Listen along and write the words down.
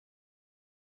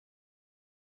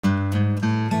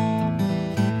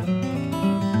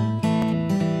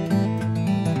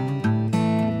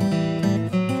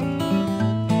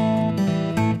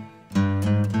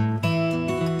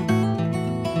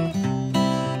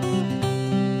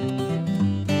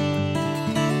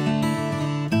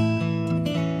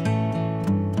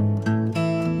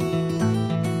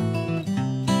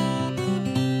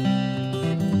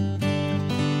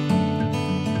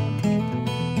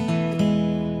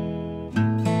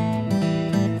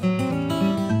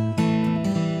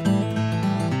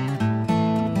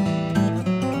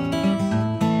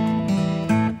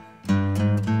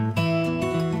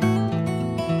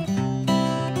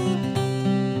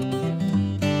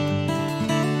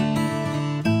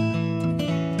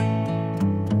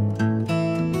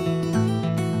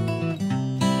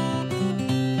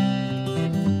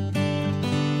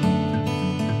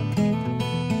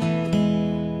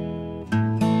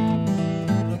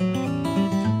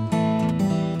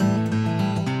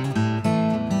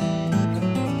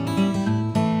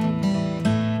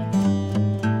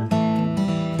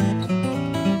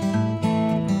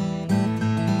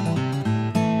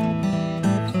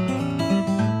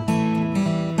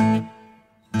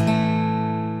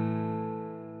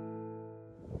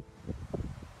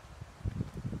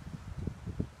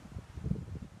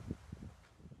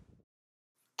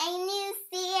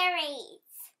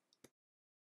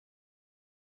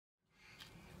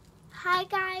Hi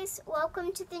guys,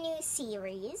 welcome to the new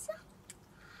series.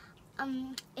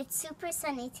 It's super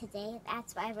sunny today,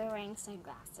 that's why we're wearing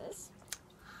sunglasses.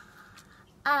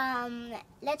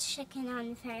 Let's check in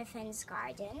on Fairfin's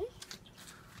garden.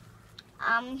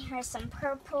 Here's some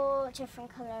purple,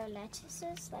 different color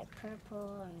lettuces, like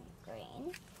purple and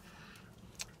green.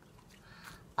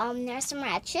 There's some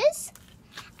lettuce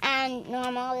and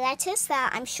normal lettuce that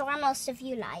I'm sure most of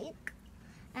you like.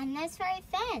 And there's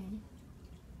Fairfin.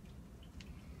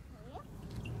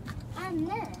 And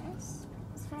this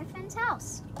is Fairfin's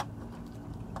house.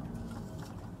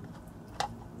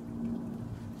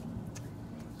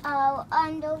 Oh,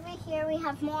 and over here we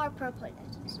have more purple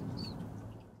lettuces.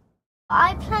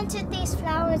 I planted these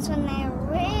flowers when they were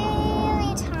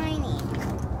really tiny.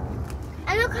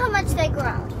 And look how much they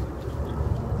grow.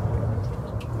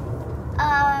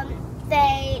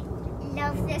 They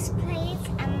love this place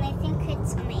and they think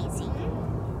it's amazing.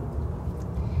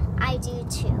 I do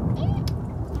too.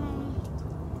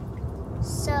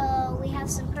 So we have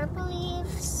some purple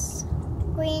leaves,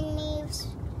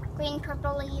 green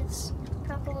purple leaves,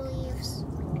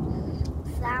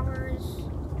 flowers,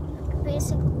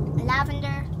 basic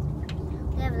lavender.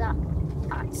 We have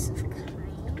lots of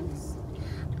kinds.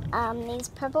 These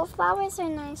purple flowers are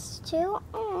nice too.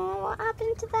 Oh, what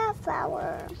happened to that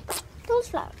flower? Those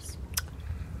flowers.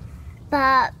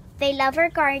 But they love our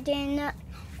garden.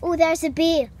 Oh, there's a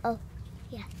bee. Oh,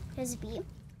 yeah, there's a bee.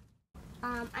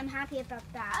 I'm happy about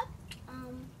that.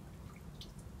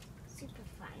 Super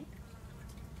fun.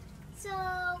 So,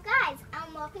 guys,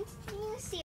 welcome to the new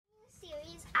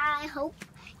series. I hope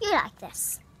you like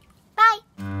this. Bye.